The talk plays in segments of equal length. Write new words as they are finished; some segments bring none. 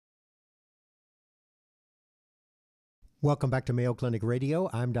Welcome back to Mayo Clinic Radio.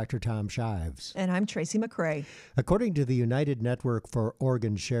 I'm Dr. Tom Shives. And I'm Tracy McCrae. According to the United Network for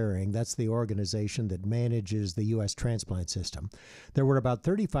Organ Sharing, that's the organization that manages the U.S. transplant system, there were about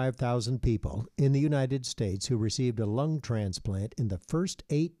 35,000 people in the United States who received a lung transplant in the first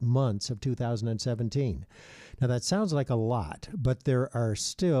 8 months of 2017. Now, that sounds like a lot, but there are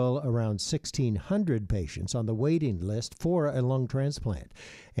still around 1,600 patients on the waiting list for a lung transplant.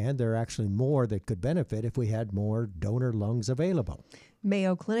 And there are actually more that could benefit if we had more donor lungs available.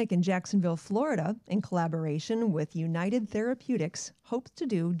 Mayo Clinic in Jacksonville, Florida, in collaboration with United Therapeutics, hopes to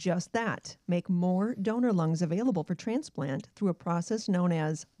do just that, make more donor lungs available for transplant through a process known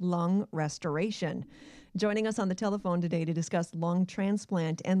as lung restoration. Joining us on the telephone today to discuss lung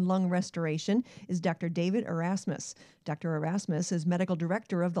transplant and lung restoration is Dr. David Erasmus. Dr. Erasmus is Medical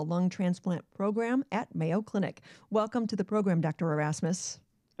Director of the Lung Transplant Program at Mayo Clinic. Welcome to the program, Dr. Erasmus.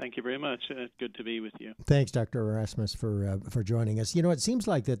 Thank you very much. It's good to be with you. Thanks, Dr. Erasmus, for joining us. You know, it seems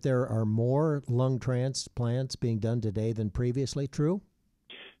like that there are more lung transplants being done today than previously. True?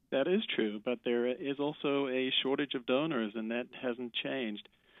 That is true, but there is also a shortage of donors, and that hasn't changed.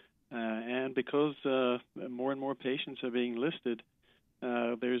 And because more and more patients are being listed,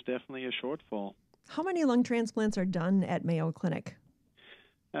 there's definitely a shortfall. How many lung transplants are done at Mayo Clinic?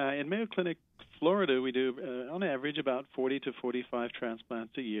 In Mayo Clinic, Florida, we do, on average, about 40 to 45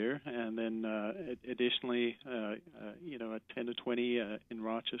 transplants a year, and then additionally, 10 to 20 in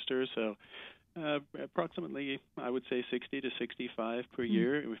Rochester. So approximately, I would say 60 to 65 per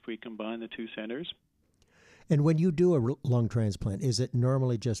year if we combine the two centers. And when you do a lung transplant, is it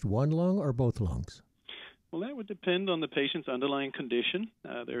normally just one lung or both lungs? Well, that would depend on the patient's underlying condition.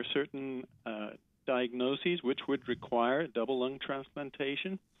 There are certain diagnoses which would require double lung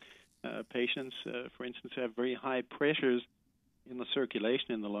transplantation. Patients, for instance, who have very high pressures in the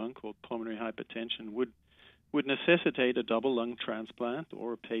circulation in the lung, called pulmonary hypertension, would necessitate a double lung transplant,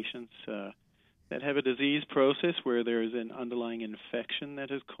 or patients that have a disease process where there is an underlying infection that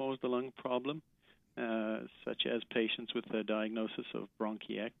has caused the lung problem, such as patients with a diagnosis of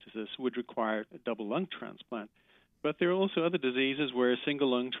bronchiectasis, would require a double lung transplant. But there are also other diseases where a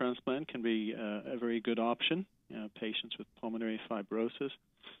single lung transplant can be a very good option. Patients with pulmonary fibrosis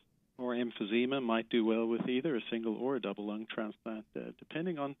or emphysema might do well with either a single or a double lung transplant,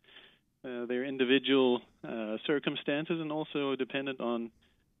 depending on their individual circumstances, and also dependent on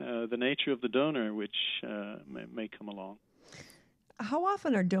the nature of the donor, which may come along. How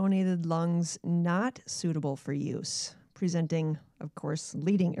often are donated lungs not suitable for use, presenting, of course,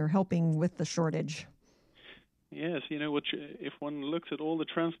 leading or helping with the shortage? Yes, if one looks at all the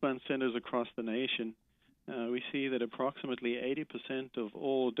transplant centers across the nation, we see that approximately 80% of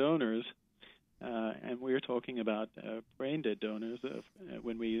all donors, and we're talking about brain-dead donors,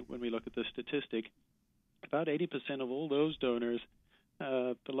 when we look at the statistic, about 80% of all those donors,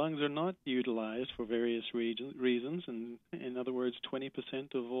 the lungs are not utilized for various reasons, and in other words, 20%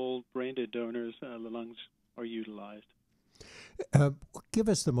 of all brain-dead donors, the lungs are utilized. Give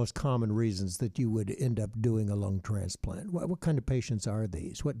us the most common reasons that you would end up doing a lung transplant. What kind of patients are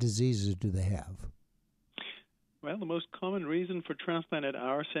these? What diseases do they have? Well, the most common reason for transplant at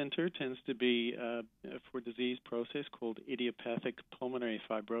our center tends to be for a disease process called idiopathic pulmonary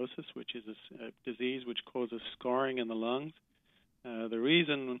fibrosis, which is a disease which causes scarring in the lungs. The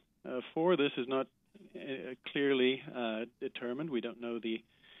reason for this is not clearly determined. We don't know the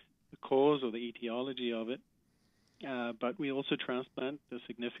cause or the etiology of it. But we also transplant a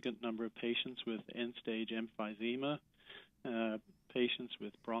significant number of patients with end-stage emphysema, patients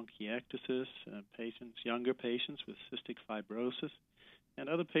with bronchiectasis, younger patients with cystic fibrosis, and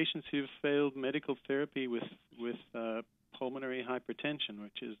other patients who've failed medical therapy with pulmonary hypertension,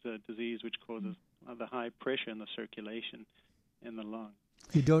 which is a disease which causes the high pressure in the circulation in the lung.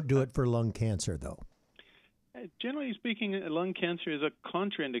 You don't do it for lung cancer, though? Generally speaking, lung cancer is a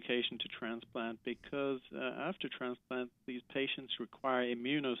contraindication to transplant because after transplant, these patients require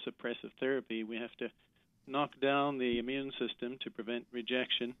immunosuppressive therapy. We have to knock down the immune system to prevent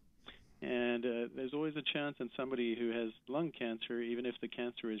rejection. And there's always a chance in somebody who has lung cancer, even if the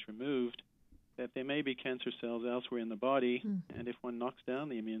cancer is removed, that there may be cancer cells elsewhere in the body. And if one knocks down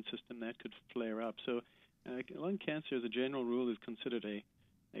the immune system, that could flare up. So lung cancer, as a general rule, is considered a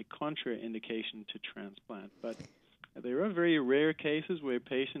contraindication to transplant. But there are very rare cases where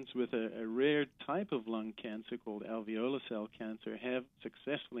patients with a rare type of lung cancer called alveolar cell cancer have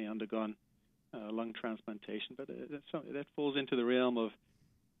successfully undergone lung transplantation. But that falls into the realm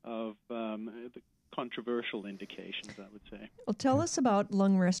of the controversial indications, I would say. Well, tell us about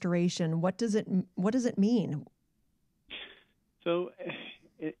lung restoration. What does it mean? So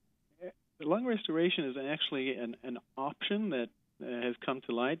lung restoration is actually an option that has come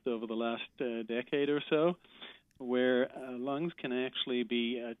to light over the last decade or so, where lungs can actually be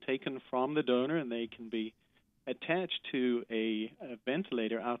taken from the donor and they can be attached to a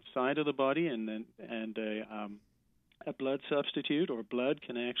ventilator outside of the body, and a blood substitute or blood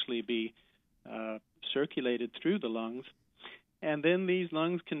can actually be circulated through the lungs, and then these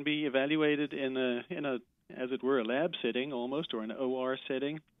lungs can be evaluated in a as it were a lab setting almost, or an OR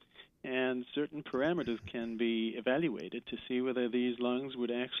setting, and certain parameters can be evaluated to see whether these lungs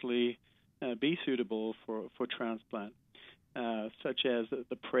would actually be suitable for transplant, such as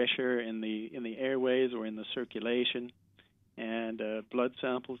the pressure in the airways or in the circulation. And blood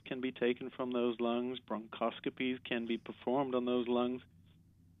samples can be taken from those lungs. Bronchoscopies can be performed on those lungs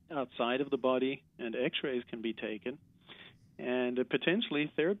outside of the body, and X-rays can be taken. And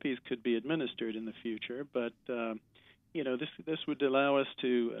potentially therapies could be administered in the future, but this would allow us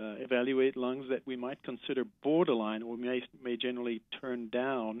to evaluate lungs that we might consider borderline, or may generally turn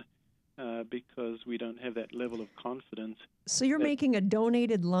down because we don't have that level of confidence. So you're making a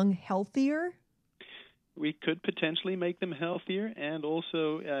donated lung healthier? We could potentially make them healthier and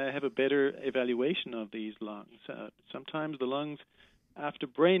also have a better evaluation of these lungs. Sometimes the lungs, after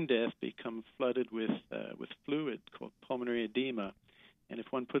brain death, become flooded with fluid called pulmonary edema, and if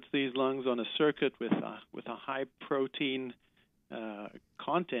one puts these lungs on a circuit with a high protein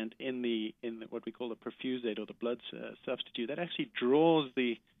content in the what we call the perfusate or the blood substitute, that actually draws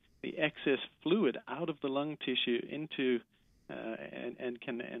the excess fluid out of the lung tissue into and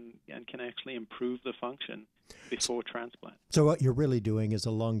can actually improve the function before transplant. So what you're really doing is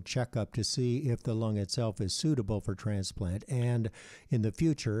a lung checkup to see if the lung itself is suitable for transplant, and in the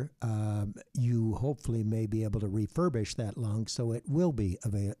future, you hopefully may be able to refurbish that lung so it will be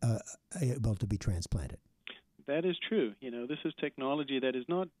able to be transplanted. That is true. This is technology that is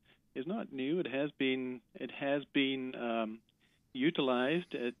not new. It has been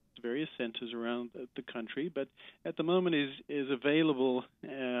utilized at various centers around the country, but at the moment is available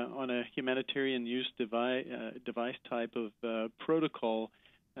on a humanitarian use device type of protocol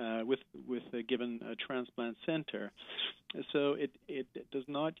with a given transplant center. So it does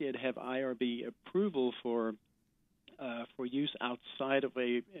not yet have IRB approval for use outside of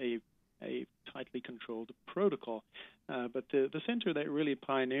a tightly controlled protocol. But the center that really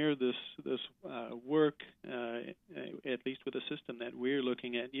pioneered this work, at least with the system that we're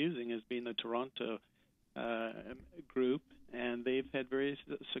looking at using, has been the Toronto group, and they've had very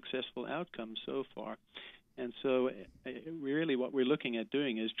successful outcomes so far. And so really what we're looking at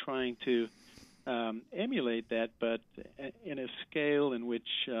doing is trying to emulate that, but in a scale in which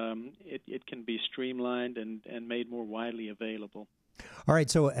it can be streamlined and made more widely available. All right,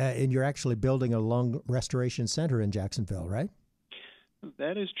 so and you're actually building a lung restoration center in Jacksonville, right?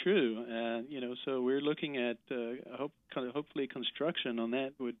 That is true. So we're looking at hopefully construction on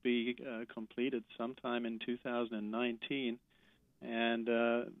that would be completed sometime in 2019, and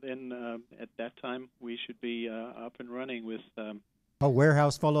then at that time we should be up and running with a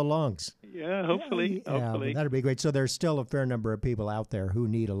warehouse full of lungs. Yeah, hopefully. Hopefully. That'd be great. So there's still a fair number of people out there who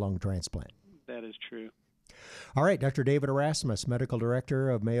need a lung transplant. That is true. All right, Dr. David Erasmus, Medical Director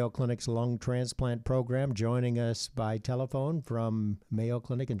of Mayo Clinic's Lung Transplant Program, joining us by telephone from Mayo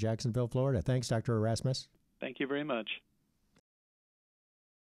Clinic in Jacksonville, Florida. Thanks, Dr. Erasmus. Thank you very much.